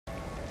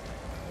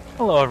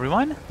Hello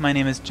everyone, my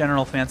name is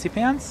General Fancy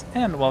Pants,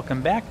 and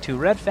welcome back to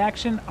Red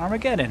Faction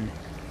Armageddon.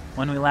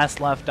 When we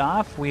last left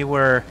off, we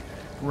were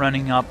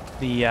running up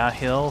the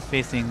hill,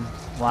 facing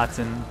lots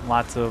and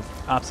lots of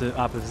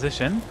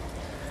opposition,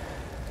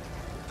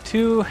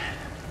 to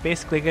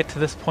basically get to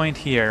this point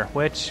here,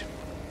 which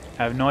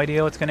I have no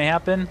idea what's going to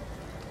happen,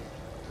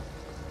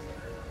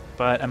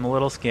 but I'm a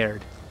little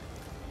scared.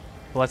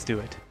 But let's do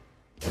it.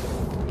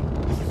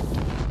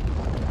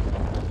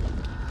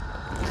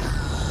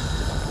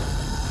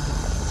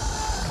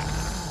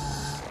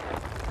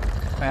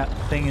 That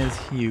thing is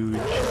huge.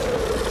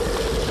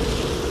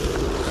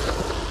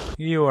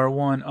 You are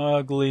one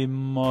ugly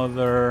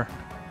mother.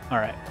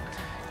 Alright.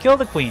 Kill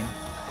the queen.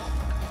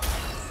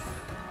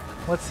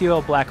 Let's see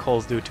what black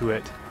holes do to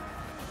it.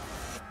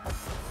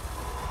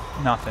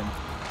 Nothing.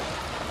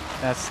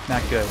 That's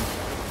not good.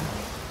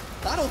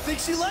 I don't think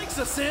she likes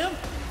us, Sam.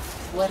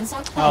 What is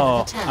our plan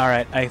of attack?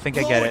 Alright. I think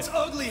I get it. Blow its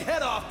ugly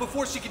head off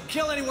before she can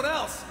kill anyone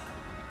else.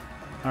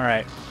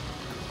 Alright.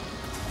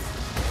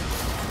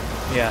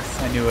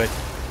 Yes, I knew it.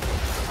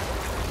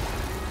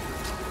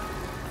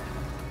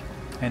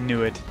 I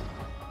knew it.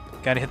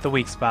 Gotta hit the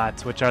weak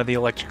spots, which are the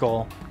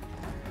electrical.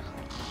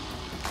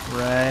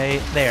 Right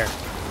there.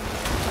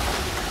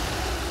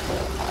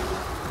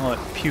 Well, it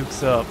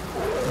pukes up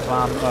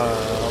lava,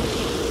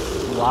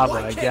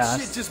 I guess.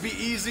 Can't shit just be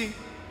easy?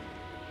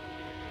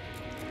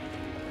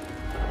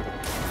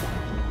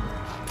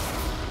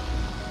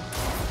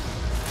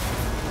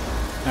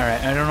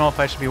 Alright, I don't know if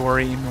I should be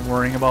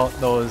worrying about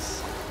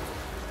those.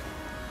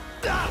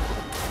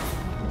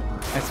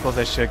 I suppose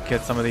I should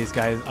get some of these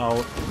guys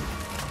out.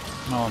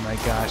 Oh my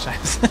gosh,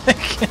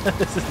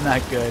 this is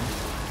not good.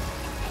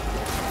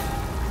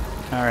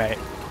 Alright.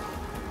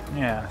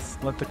 Yes,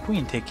 let the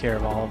queen take care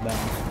of all of them.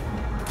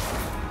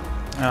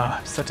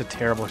 Oh, such a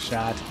terrible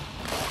shot.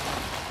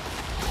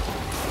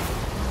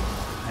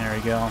 There we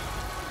go.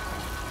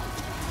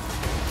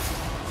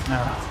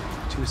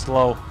 Oh, too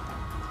slow.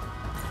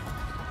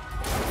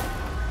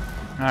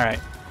 Alright.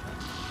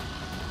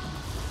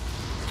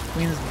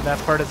 Queen's, that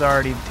part is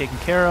already taken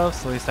care of,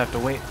 so we just have to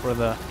wait for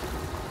the...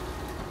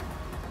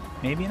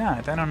 Maybe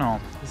not, I don't know.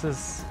 This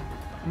is...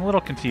 I'm a little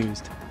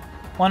confused.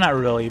 Well, not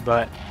really,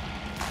 but...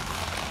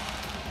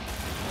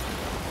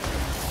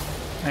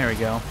 There we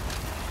go.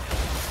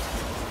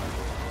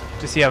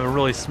 Just you have a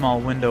really small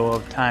window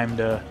of time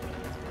to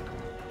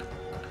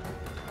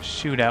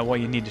shoot at what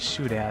you need to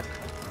shoot at.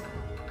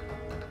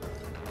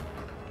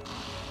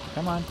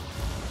 Come on.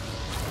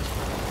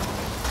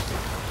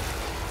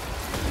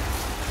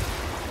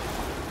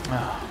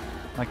 Oh,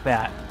 like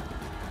that.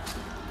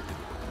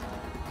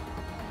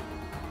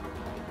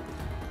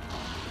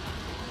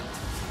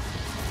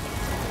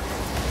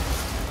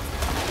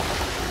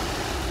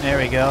 There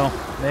we go.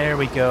 There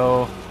we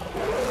go.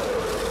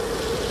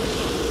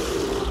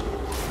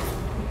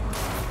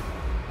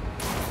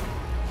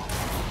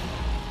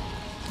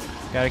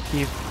 Gotta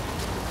keep...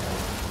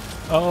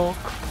 Oh,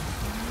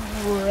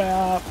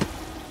 crap.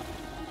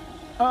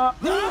 Oh,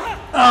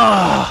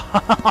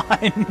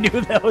 I knew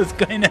that was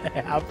going to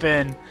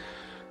happen.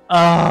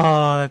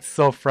 Oh, that's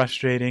so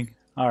frustrating.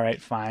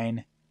 Alright,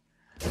 fine.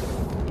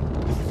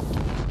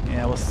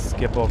 Yeah, we'll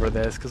skip over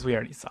this because we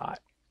already saw it.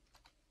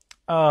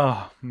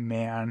 Oh,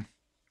 man.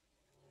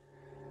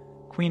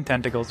 Queen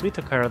Tentacles. We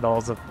took care of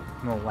those in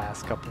the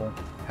last couple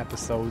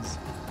episodes.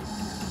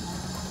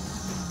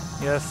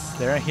 Yes,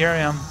 here I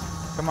am.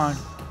 Come on.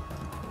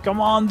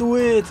 Come on, do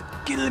it!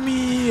 Kill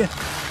me! I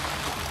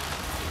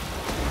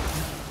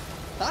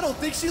don't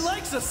think she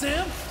likes us,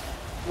 Sam.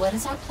 What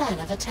is our plan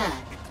of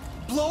attack?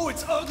 Blow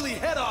its ugly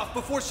head off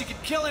before she can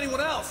kill anyone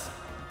else.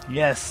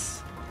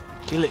 Yes.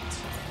 Kill it.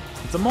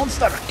 It's a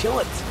monster. Kill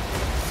it.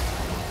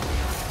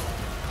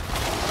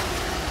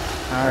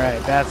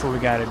 Alright, that's what we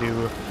gotta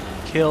do.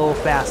 Kill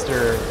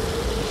faster.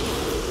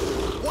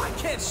 Why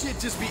can't shit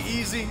just be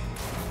easy?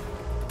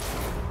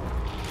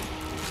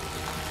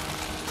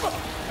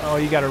 Oh,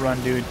 you gotta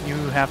run, dude. You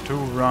have to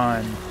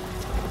run.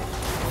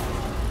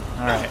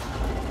 Alright.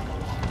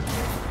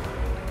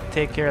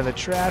 Take care of the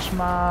trash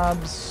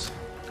mobs.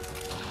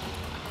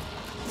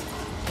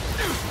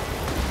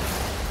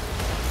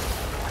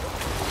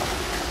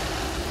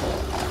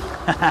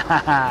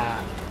 Hahaha.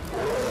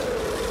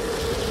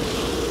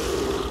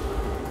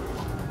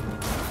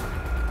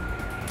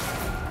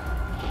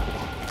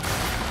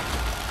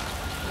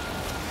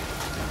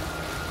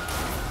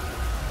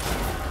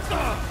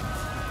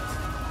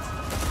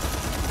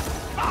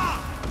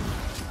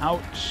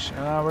 Ouch.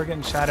 We're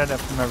getting shot at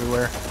from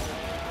everywhere.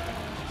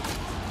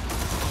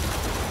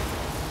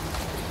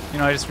 You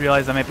know, I just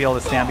realized I might be able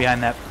to stand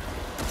behind that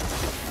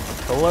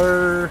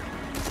pillar.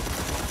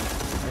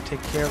 I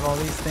take care of all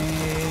these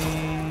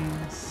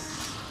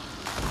things.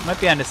 Might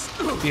be able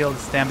to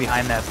stand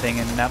behind that thing,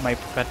 and that might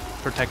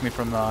protect me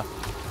from the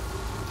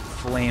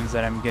flames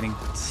that I'm getting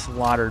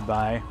slaughtered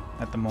by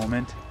at the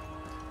moment.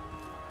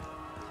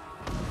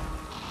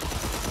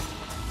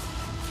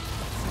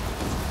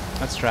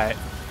 Let's try it.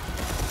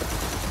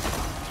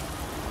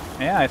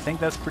 Yeah, I think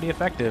that's pretty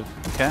effective.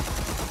 Okay.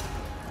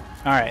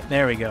 Alright,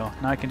 there we go.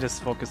 Now I can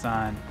just focus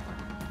on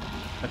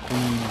the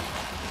queen.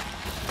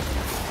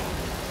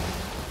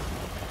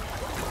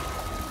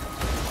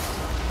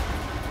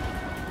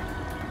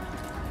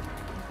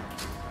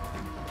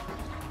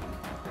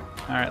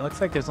 Alright,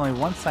 looks like there's only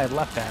one side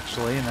left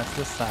actually, and that's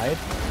this side.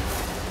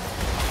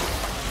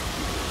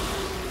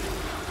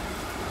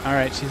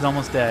 Alright, she's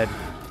almost dead.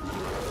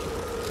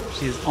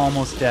 She's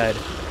almost dead.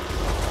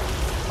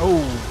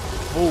 Oh,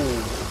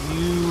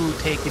 you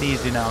take it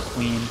easy now,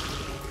 queen.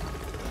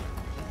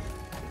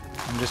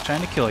 I'm just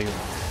trying to kill you.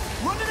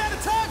 Running out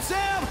of time,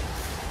 Sam!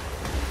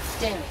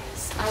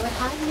 Darius, I would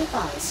highly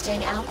advise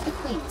staying out of the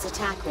Queen's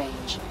attack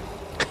range.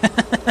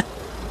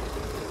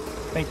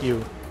 Thank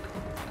you.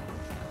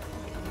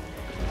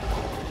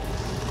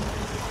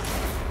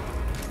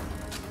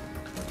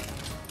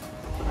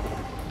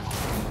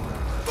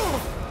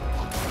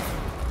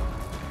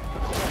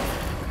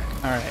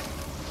 Alright.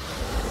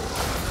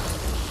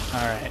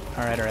 Alright,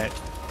 alright, alright.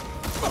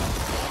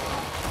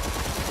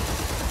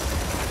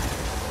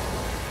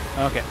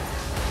 Okay.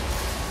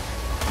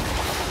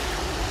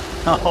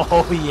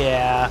 Oh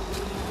yeah.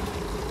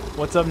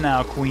 What's up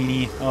now,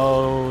 Queenie?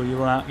 Oh,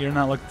 you're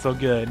not looking so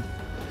good.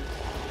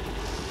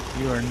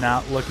 You are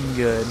not looking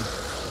good.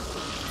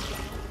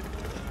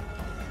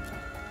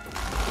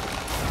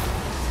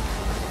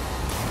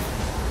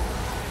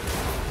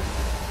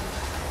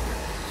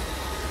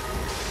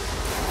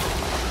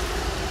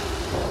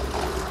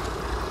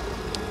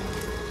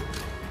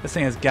 This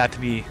thing has got to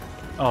be...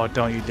 Oh,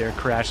 don't you dare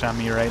crash on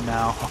me right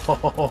now.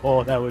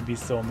 Oh, that would be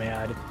so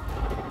mad.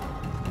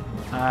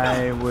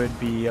 I would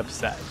be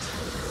upset.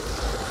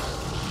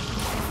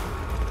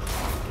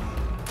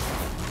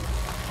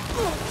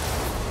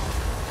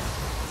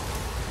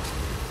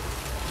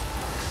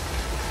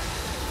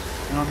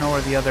 I don't know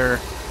where the other...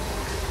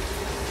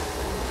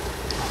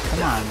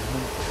 Come on.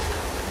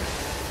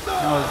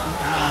 No.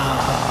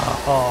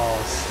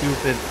 Oh,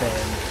 stupid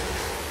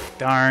thing.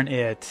 Darn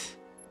it.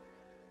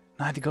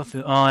 I have to go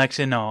through... Oh,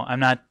 actually, no.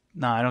 I'm not...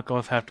 No, I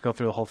don't have to go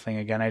through the whole thing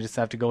again. I just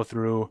have to go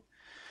through...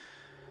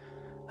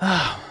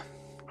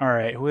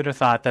 Alright, who would have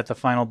thought that the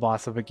final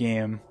boss of a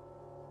game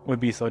would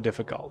be so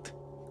difficult?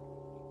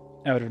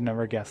 I would have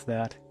never guessed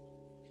that.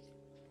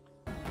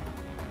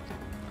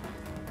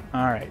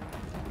 Alright.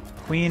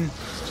 Queen,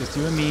 it's just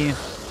you and me,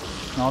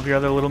 and all of your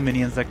other little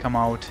minions that come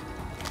out.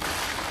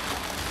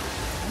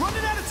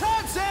 Running out of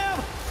time, Sam!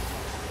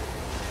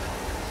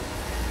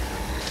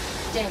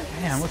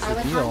 Darius, Man, what's I the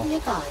would deal? highly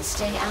advise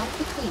staying out of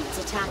the Queen's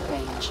attack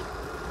range.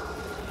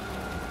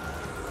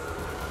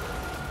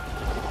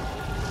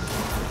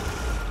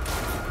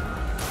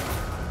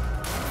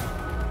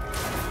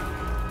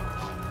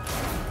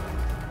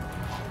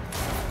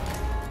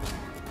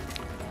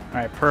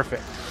 Alright,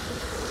 perfect.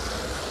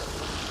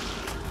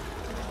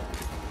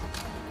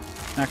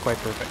 Not quite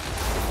perfect.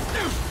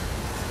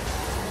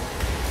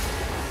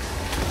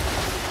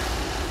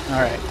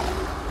 Alright.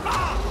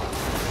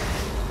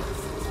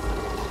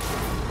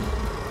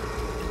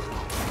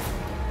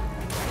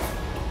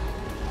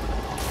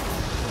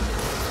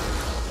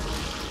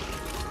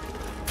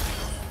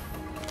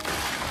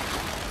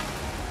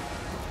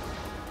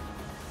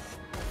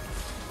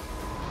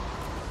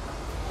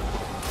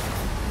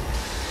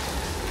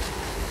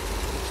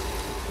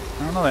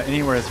 I don't know that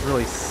anywhere is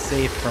really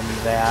safe from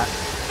that.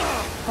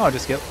 Oh,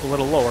 just get a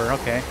little lower,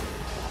 okay.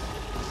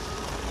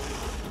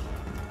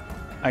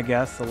 I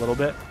guess, a little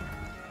bit.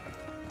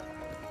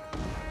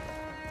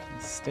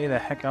 Stay the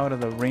heck out of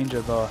the range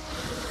of the...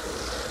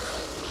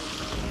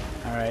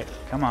 Alright,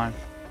 come on.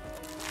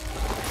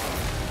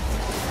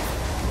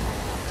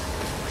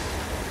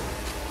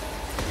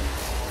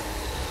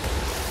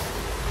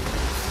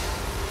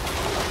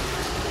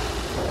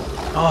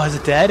 Oh, is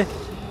it dead?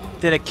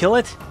 Did it kill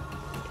it?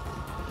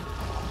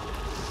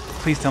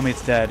 Please tell me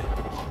it's dead.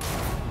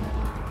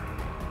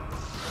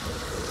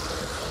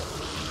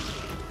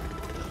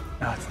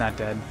 No, it's not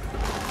dead.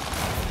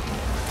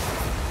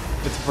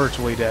 It's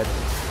virtually dead.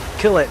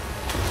 Kill it!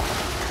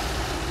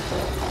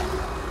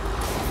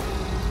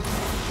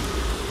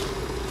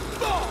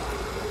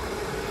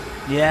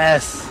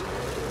 Yes!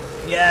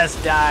 Yes,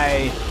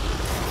 die!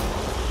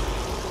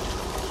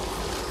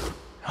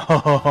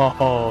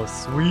 Oh,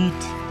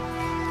 sweet!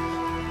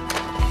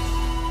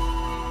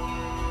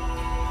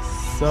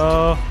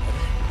 So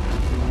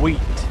sweet.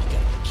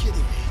 Kidding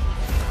me.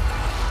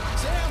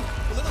 Sam,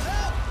 a little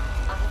help!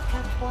 I have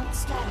kept one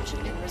stratagem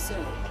in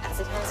reserve,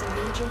 as it has a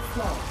major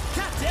flaw.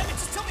 God damn it,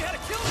 just tell me how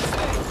to kill this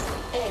thing!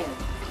 Air.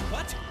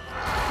 What?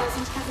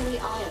 Present heavily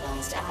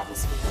ionized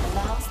atmosphere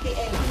allows the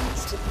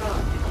aliens to thrive,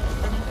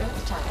 and an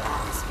Earth-type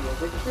atmosphere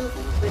would kill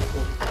them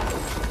quickly.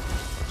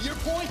 Your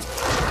point?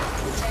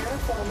 The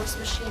terraformers'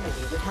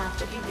 machinery would have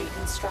to be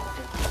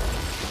reconstructed.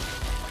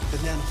 The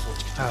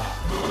nanoforge.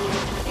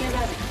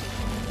 Theoretically,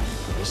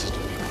 This is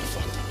gonna be real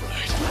fucked up,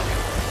 right?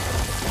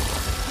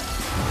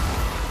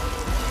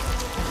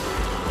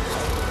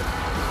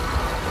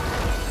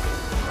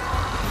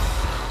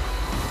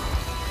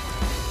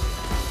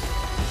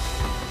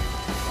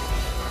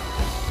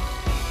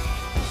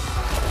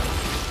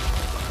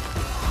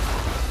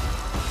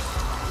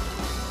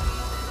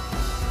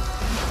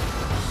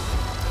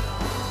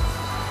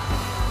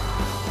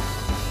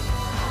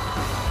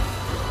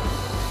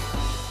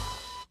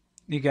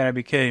 You gotta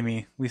be kidding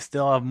me. We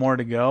still have more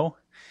to go?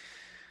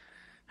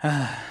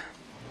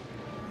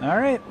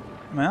 Alright,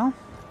 well.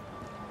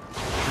 We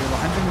have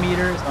 100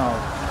 meters.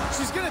 Oh.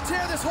 She's gonna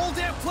tear this whole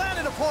damn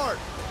planet apart!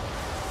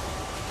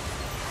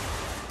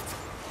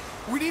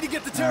 We need to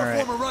get the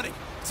terraformer running.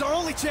 It's our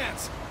only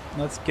chance.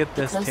 Let's get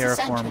this The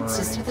closest terraformer entrance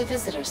is to running. the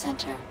visitor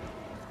center.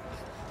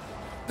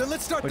 Then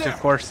let's start Which there. of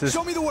course is...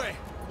 Show me the way.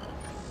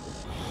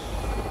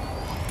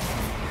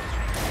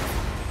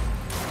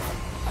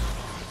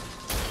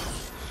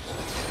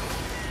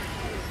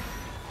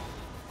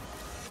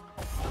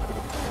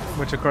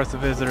 Which, of course, the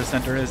visitor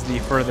center is the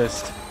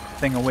furthest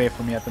thing away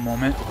from me at the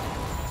moment.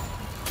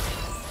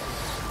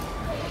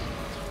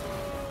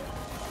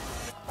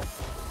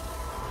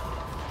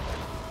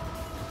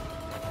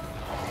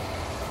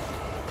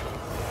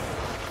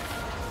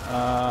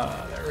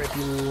 They're right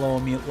below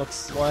me, it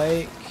looks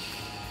like.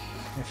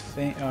 I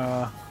think,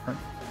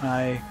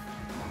 I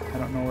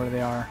don't know where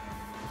they are.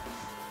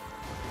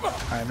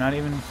 I'm not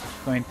even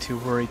going to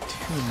worry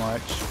too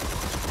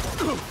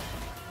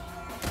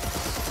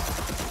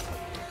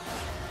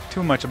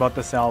much about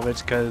the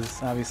salvage,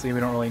 because obviously we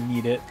don't really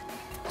need it.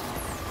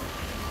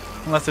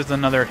 Unless there's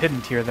another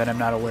hidden tier that I'm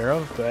not aware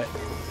of, but...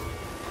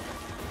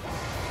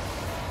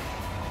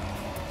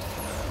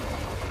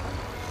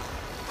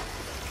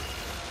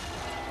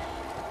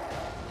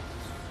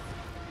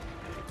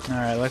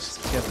 Alright, let's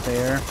just get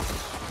there.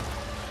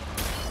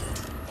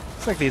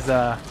 Looks like these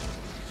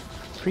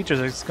creatures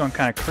are just going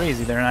kind of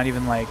crazy. They're not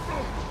even like...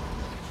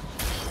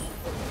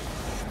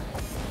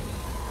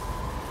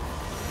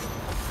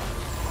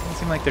 Doesn't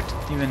seem like they're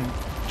even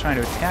trying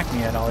to attack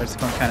me at all. They're just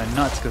going kind of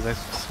nuts, because I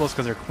suppose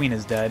because their queen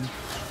is dead.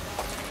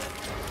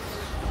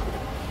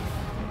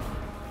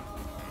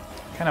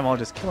 Kind of all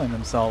just killing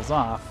themselves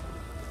off.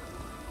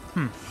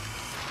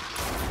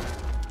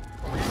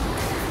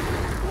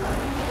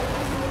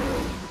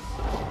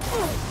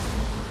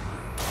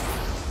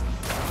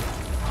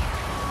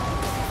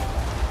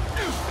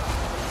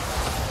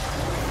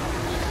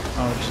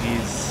 Oh,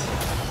 jeez.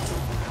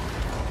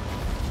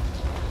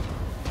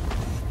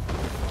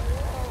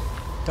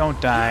 Don't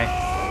die.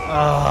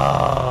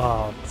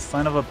 Oh,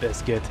 son of a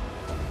biscuit.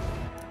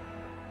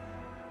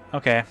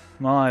 Okay,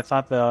 well, I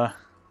thought the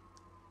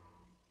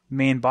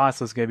main boss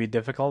was going to be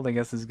difficult. I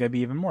guess it's going to be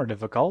even more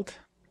difficult.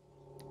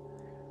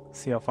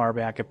 See how far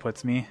back it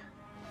puts me.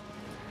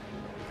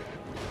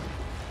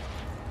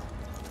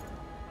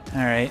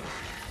 Alright.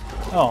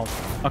 Oh,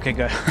 okay,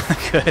 good.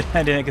 Good.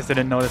 I guess I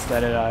didn't notice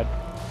that it,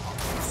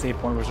 save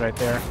point was right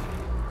there.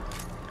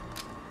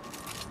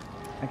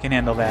 I can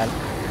handle that.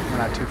 We're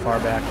not too far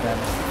back then.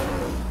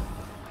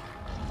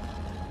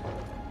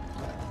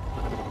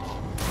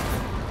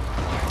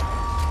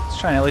 Let's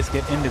try and at least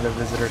get into the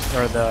visitor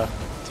or the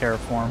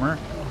terraformer.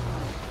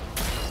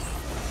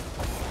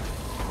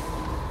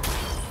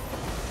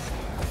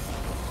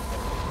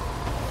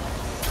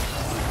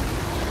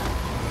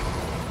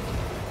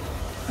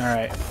 All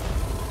right.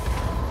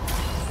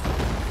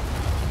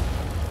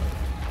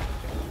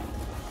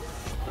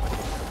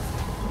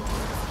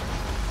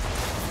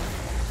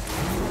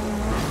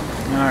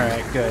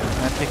 Alright, good.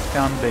 That takes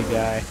down the big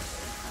guy.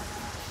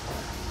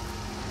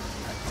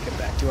 Let's get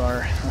back to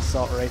our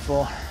assault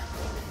rifle.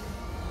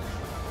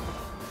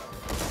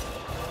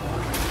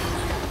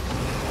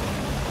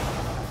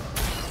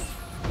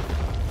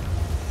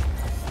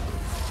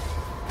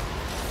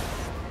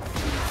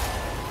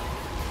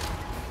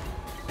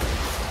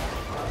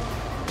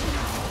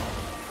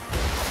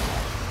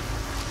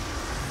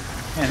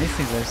 Man, these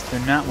things just do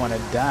not want to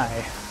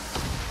die.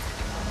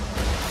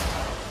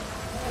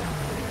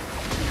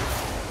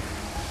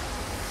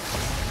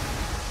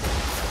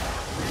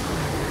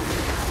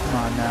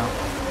 Now.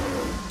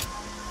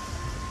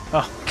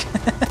 Oh,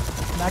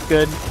 not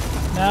good.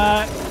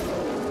 Not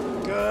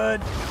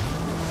good.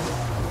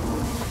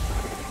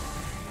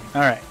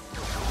 Alright.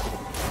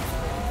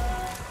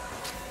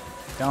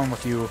 Down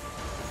with you.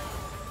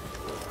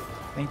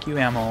 Thank you,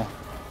 ammo.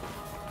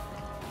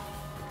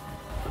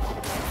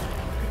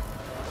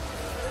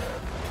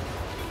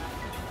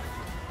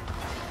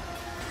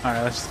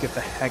 Alright, let's just get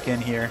the heck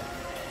in here.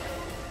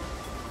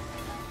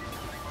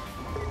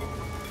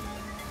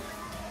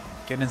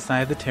 Get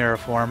inside the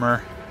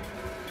terraformer.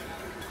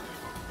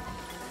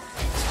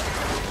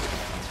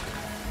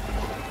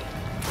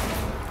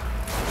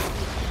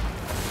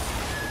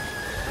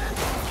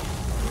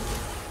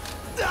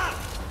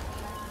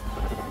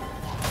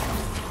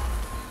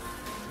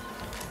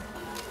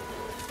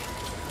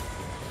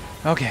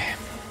 Okay.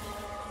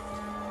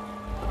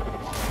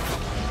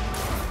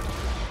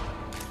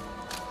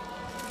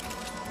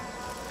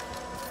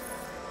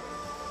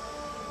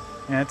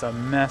 Yeah, it's a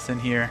mess in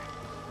here.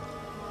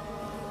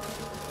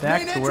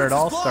 Back to where it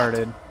all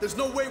started. There's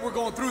no way we're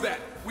going through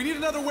that. We need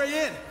another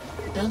way in.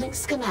 Building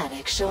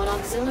schematics show an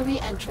auxiliary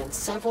entrance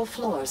several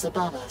floors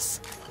above us.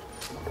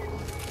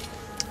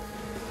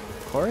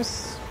 Of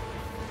course.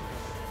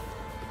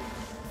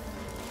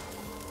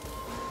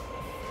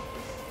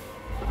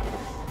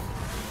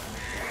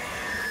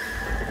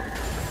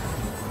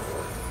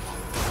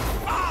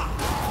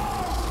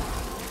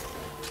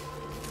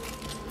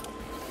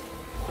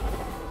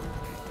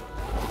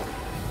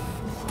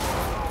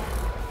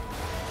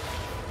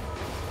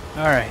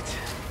 Alright.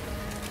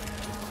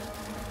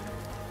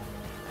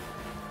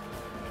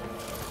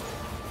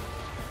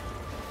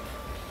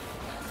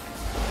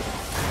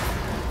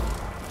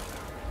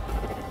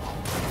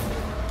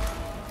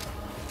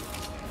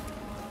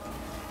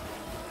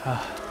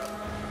 Ah,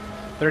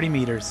 30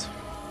 meters.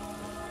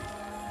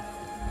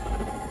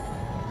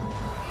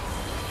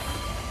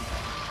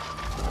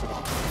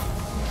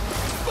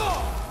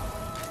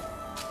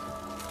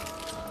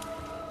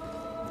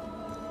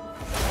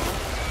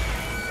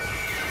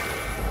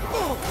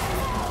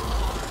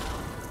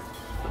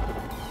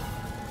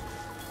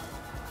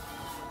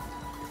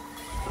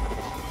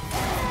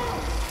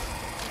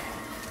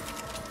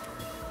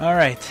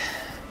 Alright,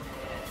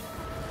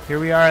 here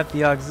we are at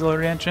the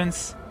auxiliary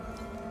entrance.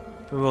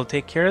 We will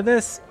take care of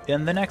this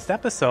in the next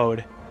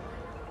episode.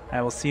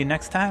 I will see you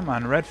next time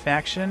on Red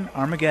Faction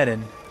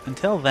Armageddon.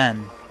 Until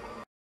then.